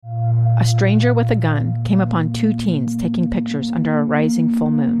a stranger with a gun came upon two teens taking pictures under a rising full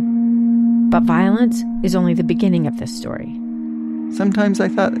moon. But violence is only the beginning of this story. Sometimes I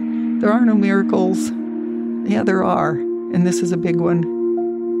thought, there are no miracles. Yeah, there are, and this is a big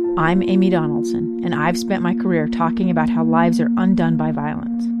one. I'm Amy Donaldson, and I've spent my career talking about how lives are undone by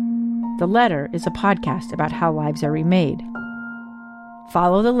violence. The Letter is a podcast about how lives are remade.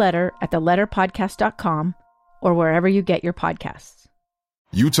 Follow The Letter at theletterpodcast.com or wherever you get your podcasts.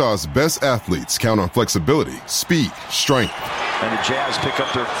 Utah's best athletes count on flexibility, speed, strength. And the Jazz pick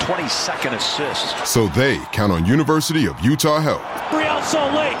up their 22nd assist. So they count on University of Utah Health. Real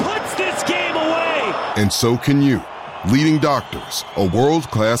Salt Lake puts this game away. And so can you. Leading doctors, a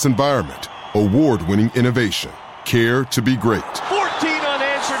world-class environment, award-winning innovation, care to be great. 14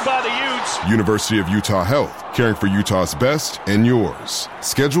 unanswered by the Utes. University of Utah Health, caring for Utah's best and yours.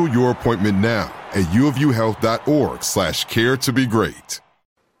 Schedule your appointment now at uofuhealth.org/care to be great.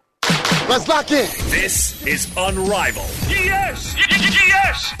 Let's lock in. This is Unrivaled. Yes!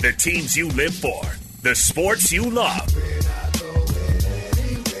 Yes! The teams you live for, the sports you love.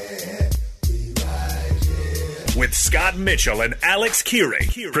 With Scott Mitchell and Alex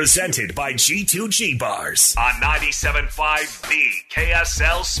Keurig, presented by G2G Bars on 97.5 The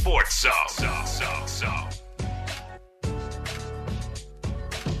KSL Sports Zone.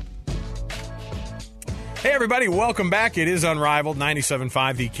 Hey, everybody, welcome back. It is Unrivaled,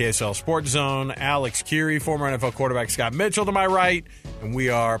 97.5 The KSL Sports Zone. Alex Keurig, former NFL quarterback Scott Mitchell to my right, and we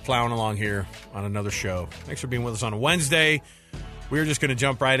are plowing along here on another show. Thanks for being with us on a Wednesday. We're just going to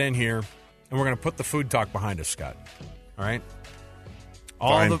jump right in here. And we're going to put the food talk behind us, Scott. All right?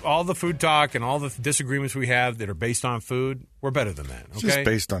 All the food talk and all the disagreements we have that are based on food, we're better than that. Okay? It's just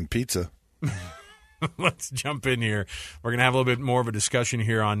based on pizza. Let's jump in here. We're going to have a little bit more of a discussion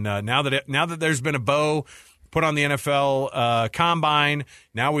here on now that there's been a bow put on the NFL Combine.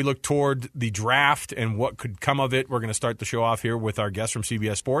 Now we look toward the draft and what could come of it. We're going to start the show off here with our guest from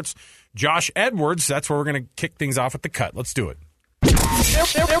CBS Sports, Josh Edwards. That's where we're going to kick things off at the cut. Let's do it. There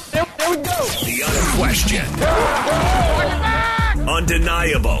we go. The unquestioned,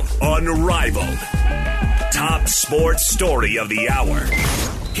 undeniable, unrivaled, top sports story of the hour.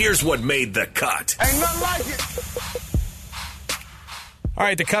 Here's what made the cut. Ain't nothing like it. All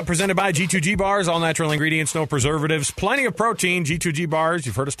right, the cut presented by G2G Bars, all natural ingredients, no preservatives, plenty of protein. G2G Bars,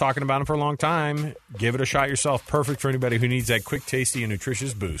 you've heard us talking about them for a long time. Give it a shot yourself. Perfect for anybody who needs that quick, tasty, and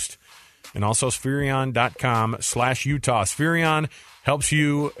nutritious boost. And also Spherion.com/Utah. Spherion helps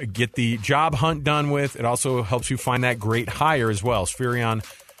you get the job hunt done with. It also helps you find that great hire as well.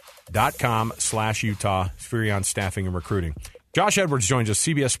 Spherion.com/Utah. Spherion Staffing and Recruiting. Josh Edwards joins us,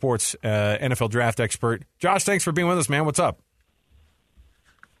 CBS Sports NFL draft expert. Josh, thanks for being with us, man. What's up?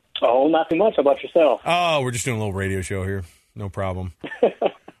 Oh, not too much. How about yourself? Oh, we're just doing a little radio show here. No problem.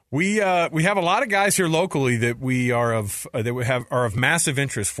 We have a lot of guys here locally that are of massive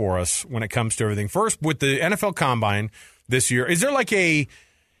interest for us when it comes to everything. First, with the NFL Combine this year, is there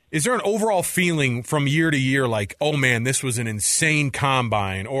an overall feeling from year to year like, oh man, this was an insane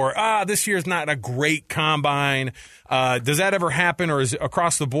combine, or this year's not a great combine? Does that ever happen, or is it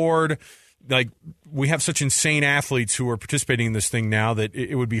across the board? Like, we have such insane athletes who are participating in this thing now that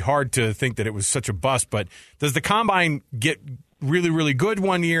it would be hard to think that it was such a bust. But does the combine get really, really good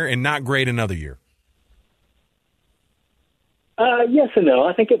one year and not great another year? Yes and no.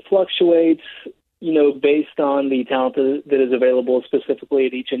 I think it fluctuates, based on the talent that is available specifically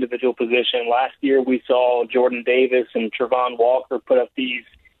at each individual position. Last year we saw Jordan Davis and Travon Walker put up these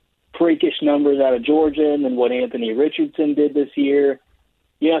freakish numbers out of Georgia, and then what Anthony Richardson did this year.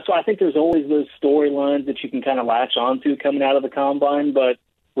 So I think there's always those storylines that you can kind of latch onto coming out of the Combine, but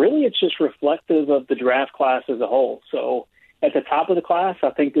really it's just reflective of the draft class as a whole. So at the top of the class,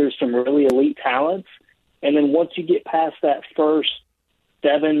 I think there's some really elite talents. And then once you get past that first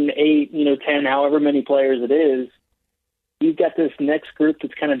 7, 8, 10, however many players it is, you've got this next group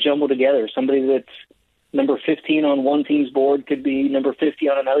that's kind of jumbled together. Somebody that's number 15 on one team's board could be number 50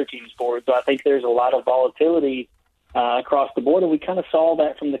 on another team's board. So I think there's a lot of volatility across the board. And we kind of saw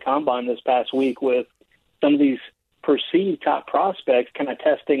that from the Combine this past week with some of these perceived top prospects kind of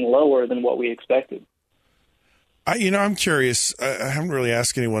testing lower than what we expected. I'm curious. I haven't really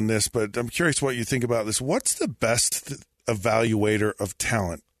asked anyone this, but I'm curious what you think about this. What's the best evaluator of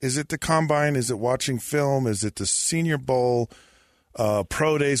talent? Is it the Combine? Is it watching film? Is it the Senior Bowl,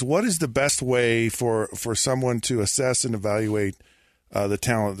 pro days? What is the best way for someone to assess and evaluate the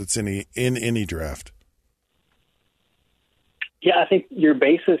talent that's in any draft? Yeah, I think your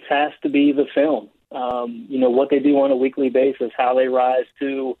basis has to be the film. What they do on a weekly basis, how they rise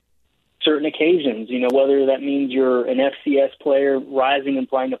to certain occasions, whether that means you're an FCS player rising and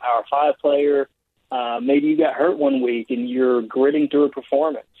playing a Power 5 player. Maybe you got hurt one week and you're gritting through a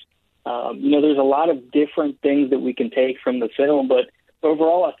performance. There's a lot of different things that we can take from the film, but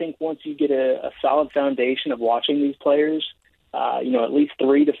overall, I think once you get a solid foundation of watching these players, at least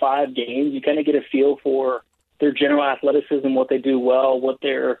 3 to 5 games, you kind of get a feel for their general athleticism, what they do well, what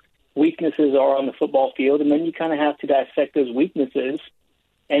their weaknesses are on the football field, and then you kind of have to dissect those weaknesses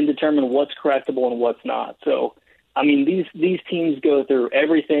and determine what's correctable and what's not. So, I mean, these teams go through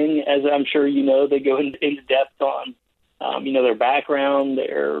everything, as I'm sure you know. They go into depth on, their background,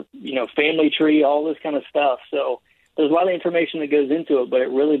 their, family tree, all this kind of stuff. So there's a lot of information that goes into it, but it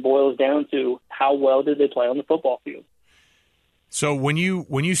really boils down to how well did they play on the football field. So when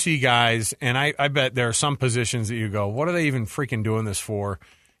you see guys, and I bet there are some positions that you go, what are they even freaking doing this for?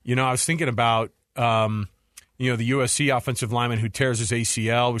 I was thinking about, the USC offensive lineman who tears his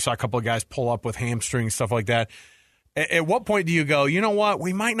ACL. We saw a couple of guys pull up with hamstrings, stuff like that. At what point do you go, you know what,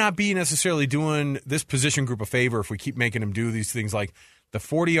 we might not be necessarily doing this position group a favor if we keep making them do these things like the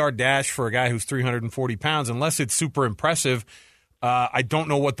 40-yard dash for a guy who's 340 pounds, unless it's super impressive. I don't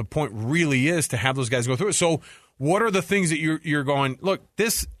know what the point really is to have those guys go through it. So what are the things that you're going, look,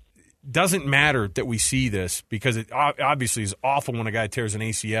 this doesn't matter that we see this, because it obviously is awful when a guy tears an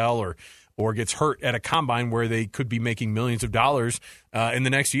ACL or gets hurt at a combine where they could be making millions of dollars in the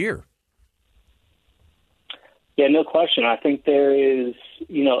next year. Yeah, no question. I think there is,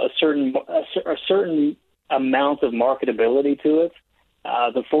 a certain amount of marketability to it.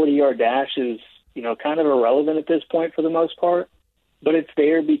 The 40-yard dash is, kind of irrelevant at this point for the most part, but it's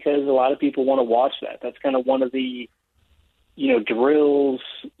there because a lot of people want to watch that. That's kind of one of the, drills,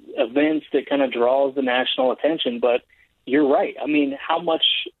 events that kind of draws the national attention. But you're right. I mean, how much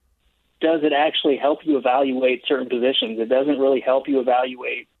does it actually help you evaluate certain positions? It doesn't really help you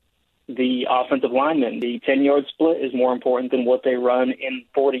evaluate the offensive lineman. The 10-yard split is more important than what they run in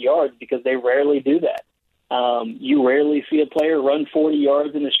 40 yards because they rarely do that. You rarely see a player run 40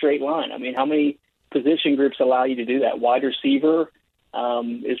 yards in a straight line. I mean, how many position groups allow you to do that? Wide receiver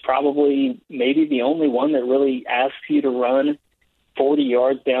is probably maybe the only one that really asks you to run 40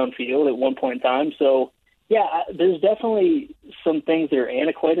 yards downfield at one point in time. So, yeah, there's definitely some things that are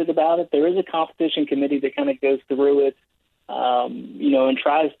antiquated about it. There is a competition committee that kind of goes through it, and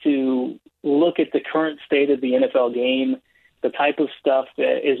tries to look at the current state of the NFL game, the type of stuff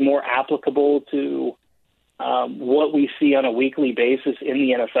that is more applicable to what we see on a weekly basis in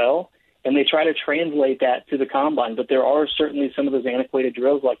the NFL, and they try to translate that to the combine. But there are certainly some of those antiquated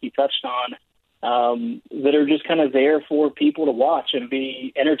drills, like you touched on, that are just kind of there for people to watch and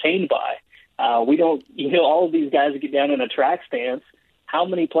be entertained by. We don't, all of these guys get down in a track stance. How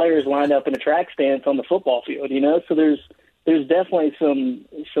many players line up in a track stance on the football field? So there's definitely some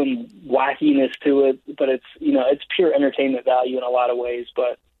wackiness to it, but it's pure entertainment value in a lot of ways.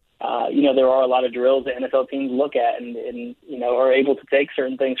 But there are a lot of drills that NFL teams look at and are able to take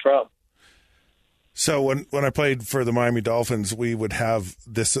certain things from. So when I played for the Miami Dolphins, we would have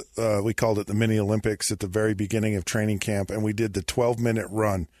this, we called it the mini Olympics at the very beginning of training camp, and we did the 12-minute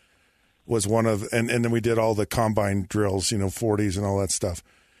run was one of, and then we did all the combine drills, 40s and all that stuff.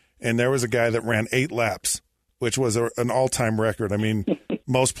 And there was a guy that ran 8 laps, which was an all-time record. I mean,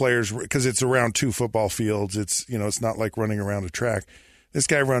 most players, because it's around 2 football fields, it's, it's not like running around a track. This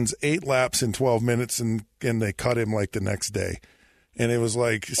guy runs 8 laps in 12 minutes, and they cut him like the next day. And it was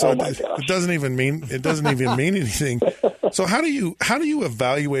like, so it doesn't even mean anything. So how do you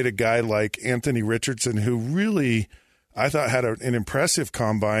evaluate a guy like Anthony Richardson, who really, I thought, had an impressive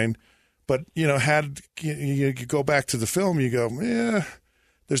combine, but you go back to the film, you go, yeah,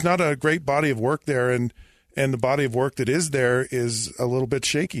 there's not a great body of work there, and the body of work that is there is a little bit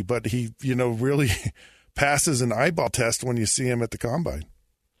shaky, but he really passes an eyeball test when you see him at the combine.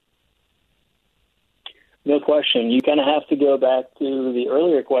 No question. You kind of have to go back to the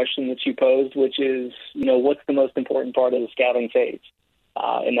earlier question that you posed, which is, what's the most important part of the scouting phase?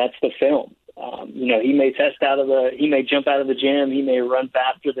 And that's the film. He may he may jump out of the gym. He may run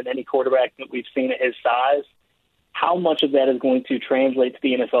faster than any quarterback that we've seen at his size. How much of that is going to translate to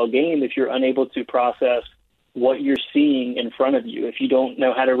the NFL game if you're unable to process what you're seeing in front of you? If you don't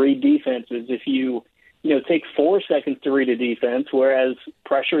know how to read defenses, if you take 4 seconds to read a defense, whereas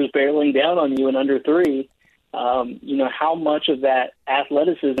pressure is barreling down on you in under 3, how much of that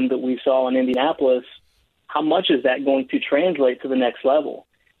athleticism that we saw in Indianapolis, how much is that going to translate to the next level?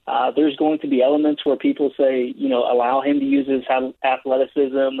 There's going to be elements where people say, allow him to use his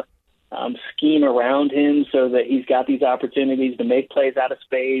athleticism, scheme around him so that he's got these opportunities to make plays out of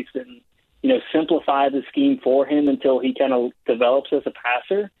space and, simplify the scheme for him until he kind of develops as a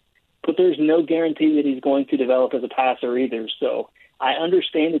passer. but there's no guarantee that he's going to develop as a passer either. So I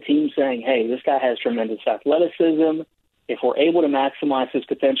understand the team saying, hey, this guy has tremendous athleticism. If we're able to maximize his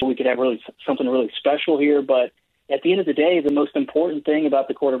potential, we could have something really special here. But at the end of the day, the most important thing about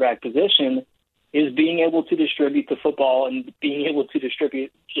the quarterback position is being able to distribute the football and being able to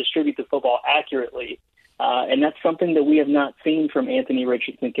distribute the football accurately. And that's something that we have not seen from Anthony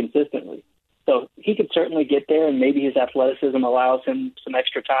Richardson consistently. So he could certainly get there, and maybe his athleticism allows him some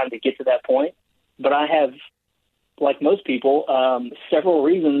extra time to get to that point. But I have, like most people, several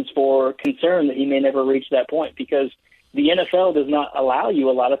reasons for concern that he may never reach that point, because the NFL does not allow you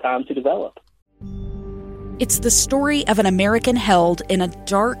a lot of time to develop. It's the story of an American held in a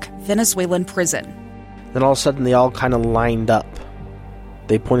dark Venezuelan prison. Then all of a sudden they all kind of lined up.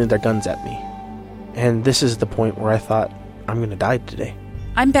 They pointed their guns at me. And this is the point where I thought, I'm going to die today.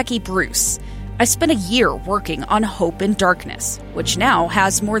 I'm Becky Bruce. I spent a year working on Hope in Darkness, which now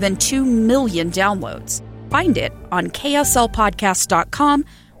has more than 2 million downloads. Find it on kslpodcast.com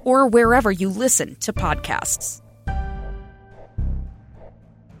or wherever you listen to podcasts.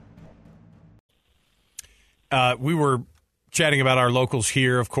 We were chatting about our locals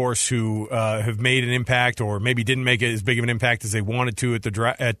here, of course, who have made an impact or maybe didn't make as big of an impact as they wanted to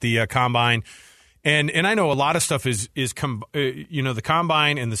at the combine. And I know a lot of stuff is the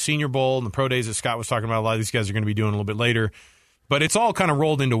combine and the Senior Bowl and the pro days that Scott was talking about. A lot of these guys are going to be doing a little bit later, but it's all kind of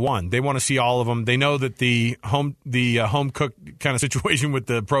rolled into one. They want to see all of them. They know that the home cook kind of situation with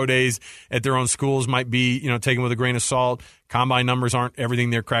the pro days at their own schools might be taken with a grain of salt. Combine numbers aren't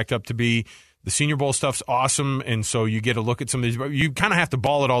everything they're cracked up to be. The Senior Bowl stuff's awesome, and so you get a look at some of these. You kind of have to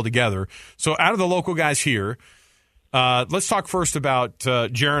ball it all together. So out of the local guys here, let's talk first about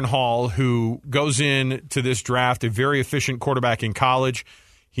Jaren Hall, who goes in to this draft, a very efficient quarterback in college.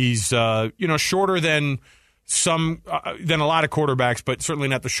 He's shorter than a lot of quarterbacks, but certainly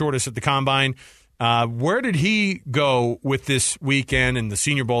not the shortest at the combine. Where did he go with this weekend and the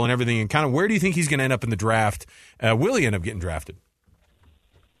Senior Bowl and everything, and kind of where do you think he's going to end up in the draft? Will he end up getting drafted?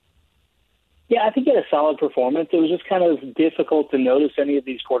 Yeah, I think he had a solid performance. It was just kind of difficult to notice any of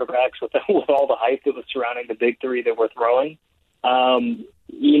these quarterbacks with all the hype that was surrounding the big three that were throwing. But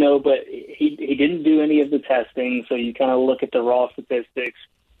he didn't do any of the testing, so you kind of look at the raw statistics,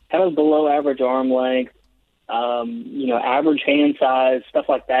 kind of below average arm length, average hand size, stuff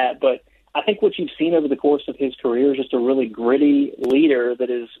like that. But I think what you've seen over the course of his career is just a really gritty leader that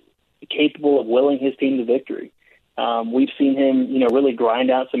is capable of willing his team to victory. We've seen him, really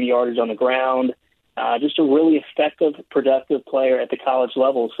grind out some yardage on the ground, just a really effective, productive player at the college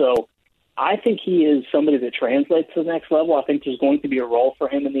level. So I think he is somebody that translates to the next level. I think there's going to be a role for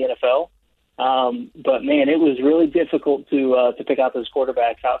him in the NFL. But, man, it was really difficult to pick out those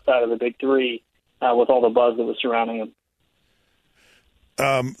quarterbacks outside of the big three with all the buzz that was surrounding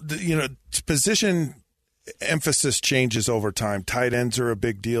him. Position emphasis changes over time. Tight ends are a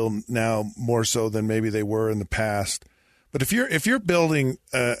big deal now, more so than maybe they were in the past. But if you're building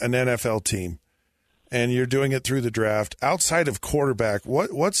an NFL team and you're doing it through the draft, outside of quarterback,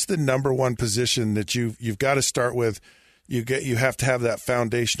 what's the number one position that you've got to start with? You have to have that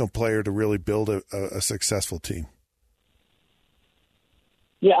foundational player to really build a successful team.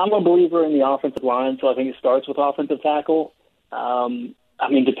 Yeah, I'm a believer in the offensive line, so I think it starts with offensive tackle.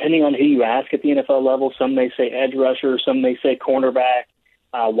 Depending on who you ask at the NFL level, some may say edge rusher, some may say cornerback.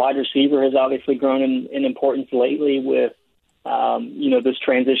 Wide receiver has obviously grown in importance lately with, this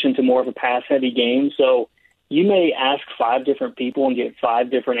transition to more of a pass-heavy game. So you may ask 5 different people and get 5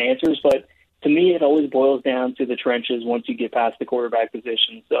 different answers, but to me it always boils down to the trenches once you get past the quarterback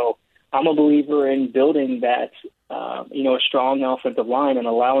position. So I'm a believer in building that, a strong offensive line and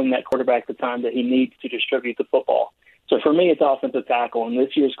allowing that quarterback the time that he needs to distribute the football. So for me, it's offensive tackle, and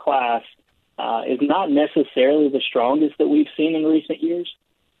this year's class is not necessarily the strongest that we've seen in recent years,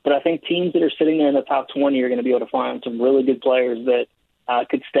 but I think teams that are sitting there in the top 20 are going to be able to find some really good players that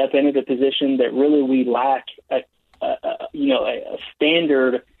could step into the position that really we lack a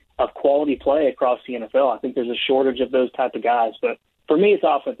standard of quality play across the NFL. I think there's a shortage of those type of guys, but for me, it's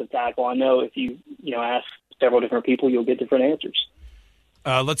offensive tackle. I know if you ask several different people, you'll get different answers.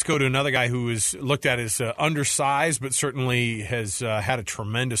 Let's go to another guy who is looked at as undersized, but certainly has had a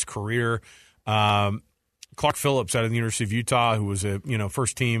tremendous career. Clark Phillips out of the University of Utah, who was a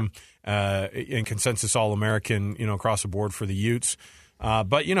first team in consensus All-American, across the board for the Utes.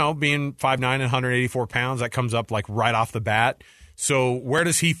 But being 5'9" and 184 pounds, that comes up like right off the bat. So where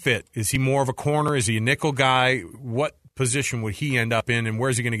does he fit? Is he more of a corner? Is he a nickel guy? What position would he end up in, and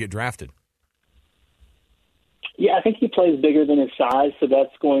where is he going to get drafted? Yeah, I think he plays bigger than his size, so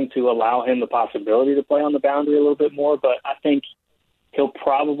that's going to allow him the possibility to play on the boundary a little bit more. But I think he'll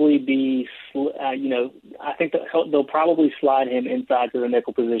probably be, I think that they'll probably slide him inside to the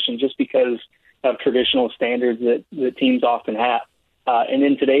nickel position just because of traditional standards that teams often have. And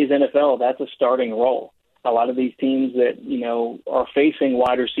in today's NFL, that's a starting role. A lot of these teams that, are facing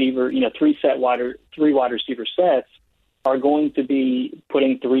wide receiver, three wide receiver sets are going to be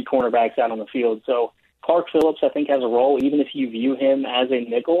putting three cornerbacks out on the field. So Clark Phillips, I think, has a role, even if you view him as a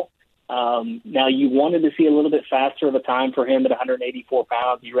nickel. Now, you wanted to see a little bit faster of a time for him at 184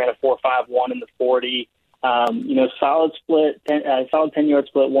 pounds. He ran a 4.51 in the 40. Solid 10-yard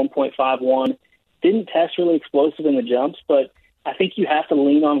split, 1.51. Didn't test really explosive in the jumps, but I think you have to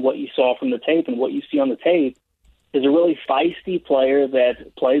lean on what you saw from the tape, and what you see on the tape is a really feisty player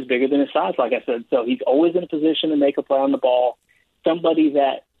that plays bigger than his size, like I said. So he's always in a position to make a play on the ball, somebody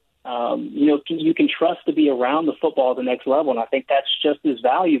that you can trust to be around the football at the next level, and I think that's just as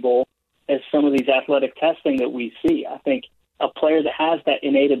valuable as some of these athletic testing that we see. I think a player that has that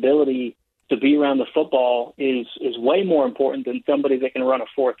innate ability to be around the football is way more important than somebody that can run a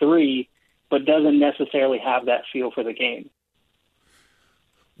 4.3 but doesn't necessarily have that feel for the game.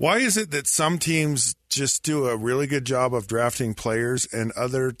 Why is it that some teams just do a really good job of drafting players and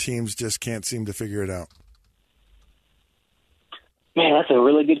other teams just can't seem to figure it out? Man, that's a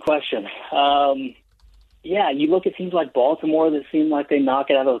really good question. You look at teams like Baltimore that seem like they knock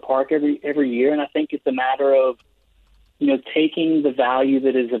it out of the park every year, and I think it's a matter of, taking the value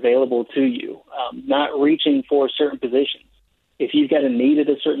that is available to you, not reaching for certain positions. If you've got a need at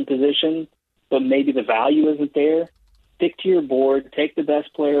a certain position, but maybe the value isn't there, stick to your board, take the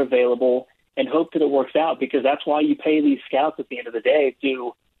best player available, and hope that it works out, because that's why you pay these scouts at the end of the day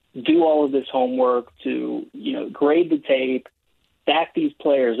to do all of this homework, to grade the tape, stack these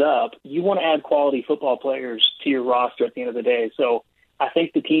players up. You want to add quality football players to your roster at the end of the day. So I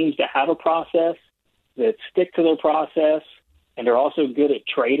think the teams that have a process, that stick to their process, and are also good at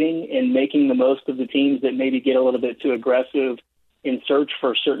trading and making the most of the teams that maybe get a little bit too aggressive in search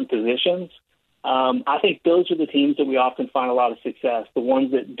for certain positions, I think those are the teams that we often find a lot of success, the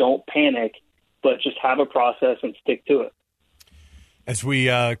ones that don't panic but just have a process and stick to it. As we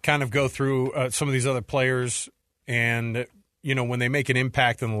kind of go through some of these other players and when they make an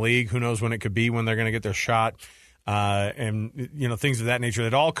impact in the league, who knows when it could be, when they're going to get their shot, and things of that nature.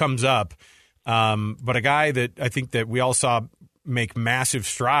 That all comes up. But a guy that I think that we all saw make massive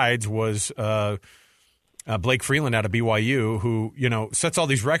strides was Blake Freeland out of BYU, who sets all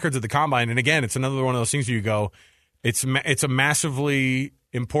these records at the combine. And again, it's another one of those things where you go, it's a massively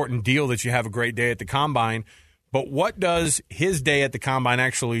important deal that you have a great day at the combine. But what does his day at the combine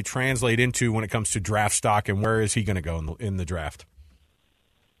actually translate into when it comes to draft stock, and where is he going to go in the draft?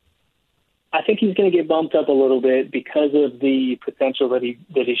 I think he's going to get bumped up a little bit because of the potential that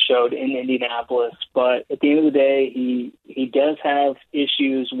he showed in Indianapolis. But at the end of the day, he does have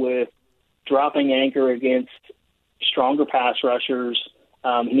issues with dropping anchor against stronger pass rushers.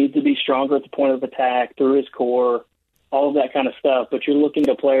 He needs to be stronger at the point of attack, through his core, all of that kind of stuff. But you're looking at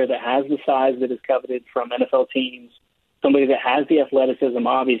a player that has the size that is coveted from NFL teams, somebody that has the athleticism,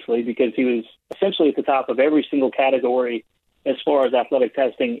 obviously, because he was essentially at the top of every single category as far as athletic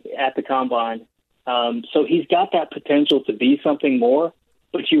testing at the combine. So he's got that potential to be something more,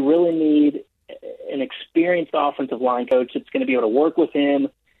 but you really need an experienced offensive line coach that's going to be able to work with him,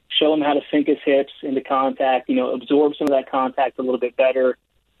 show him how to sink his hips into contact, absorb some of that contact a little bit better,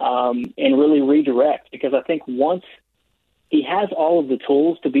 and really redirect. Because I think once he has all of the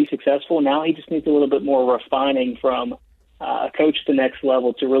tools to be successful, now he just needs a little bit more refining from a coach to the next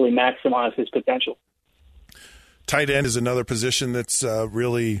level to really maximize his potential. Tight end is another position that's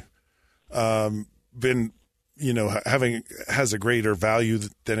really been, has a greater value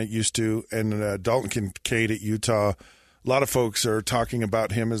than it used to. And Dalton Kincaid at Utah, a lot of folks are talking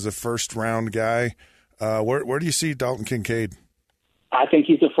about him as a first-round guy. Where do you see Dalton Kincaid? I think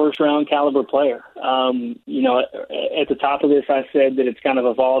he's a first-round caliber player. At the top of this, I said that it's kind of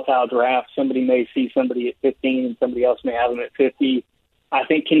a volatile draft. Somebody may see somebody at 15 and somebody else may have him at 50. I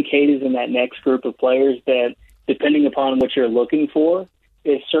think Kincaid is in that next group of players that, depending upon what you're looking for,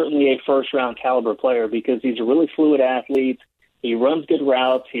 is certainly a first-round caliber player because he's a really fluid athlete. He runs good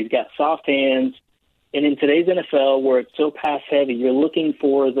routes. He's got soft hands. And in today's NFL, where it's so pass-heavy, you're looking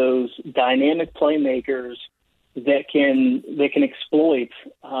for those dynamic playmakers that can exploit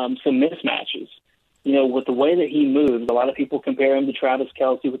some mismatches. With the way that he moves, a lot of people compare him to Travis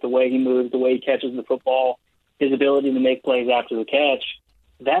Kelce with the way he moves, the way he catches the football, his ability to make plays after the catch.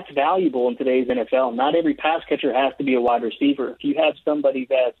 That's valuable in today's NFL. Not every pass catcher has to be a wide receiver. If you have somebody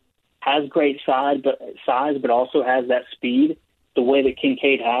that has great size, but also has that speed, the way that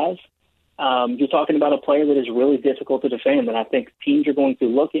Kincaid has, You're talking about a player that is really difficult to defend, and I think teams are going to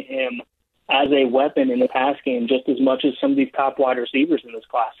look at him as a weapon in the pass game just as much as some of these top wide receivers in this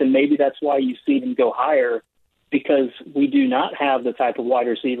class. And maybe that's why you see him go higher, because we do not have the type of wide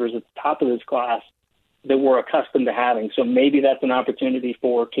receivers at the top of this class that we're accustomed to having. So maybe that's an opportunity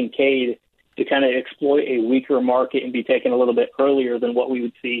for Kincaid to kind of exploit a weaker market and be taken a little bit earlier than what we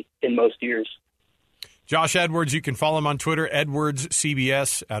would see in most years. Josh Edwards, you can follow him on Twitter, Edwards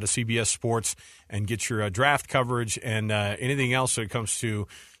CBS, out of CBS Sports, and get your draft coverage and anything else when it comes to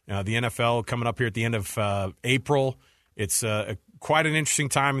the NFL coming up here at the end of April. It's quite an interesting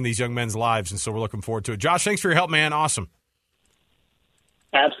time in these young men's lives, and so we're looking forward to it. Josh, thanks for your help, man. Awesome.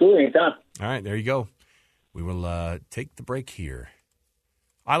 Absolutely, anytime. All right, there you go. We will take the break here.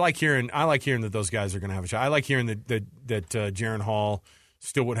 I like hearing that those guys are going to have a shot. I like hearing that Jaren Hall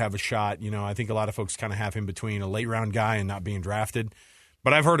still would have a shot. You know, I think a lot of folks kind of have him between a late round guy and not being drafted.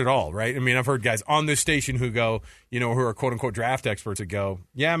 But I've heard it all, right? I mean, I've heard guys on this station who go, you know, who are quote unquote draft experts that go,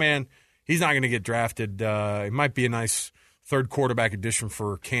 yeah, man, he's not going to get drafted. It might be a nice third quarterback addition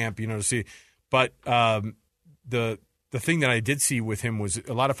for camp, you know, to see. But the thing that I did see with him was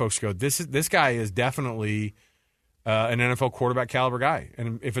a lot of folks go, this guy is definitely an NFL quarterback caliber guy,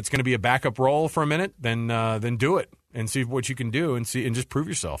 and if it's going to be a backup role for a minute, then do it and see what you can do and just prove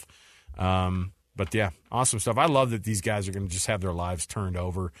yourself. But yeah, awesome stuff. I love that these guys are going to just have their lives turned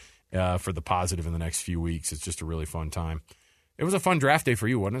over for the positive in the next few weeks. It's just a really fun time. It was a fun draft day for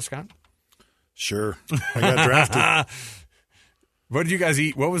you, wasn't it, Scott? Sure, I got drafted. What did you guys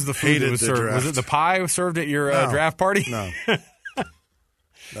eat? What was the food that was served? Draft. Was it the pie served at your draft party? No.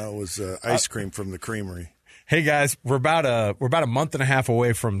 That was ice cream from the creamery. Hey guys, we're about a month and a half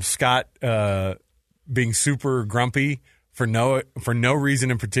away from Scott being super grumpy for no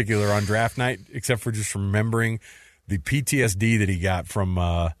reason in particular on draft night, except for just remembering the PTSD that he got from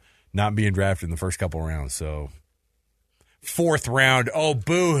not being drafted in the first couple rounds. So, 4th round. Oh,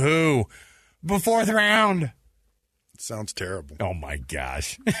 boo-hoo. The 4th round. Sounds terrible. Oh, my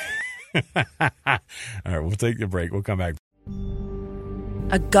gosh. All right, we'll take the break. We'll come back.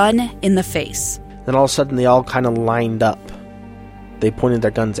 A gun in the face. Then all of a sudden, they all kind of lined up. They pointed their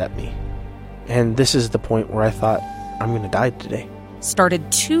guns at me. And this is the point where I thought, I'm going to die today.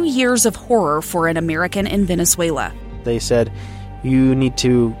 Started 2 years of horror for an American in Venezuela. They said, you need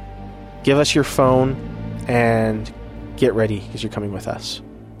to give us your phone and get ready because you're coming with us.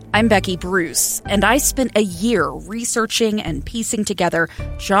 I'm Becky Bruce, and I spent a year researching and piecing together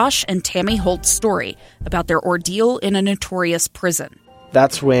Josh and Tammy Holt's story about their ordeal in a notorious prison.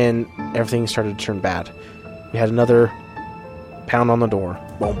 That's when everything started to turn bad. We had another pound on the door.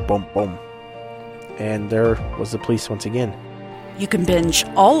 Boom, boom, boom. And there was the police once again. You can binge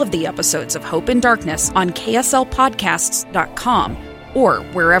all of the episodes of Hope in Darkness on KSLPodcasts.com or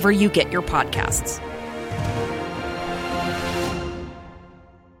wherever you get your podcasts.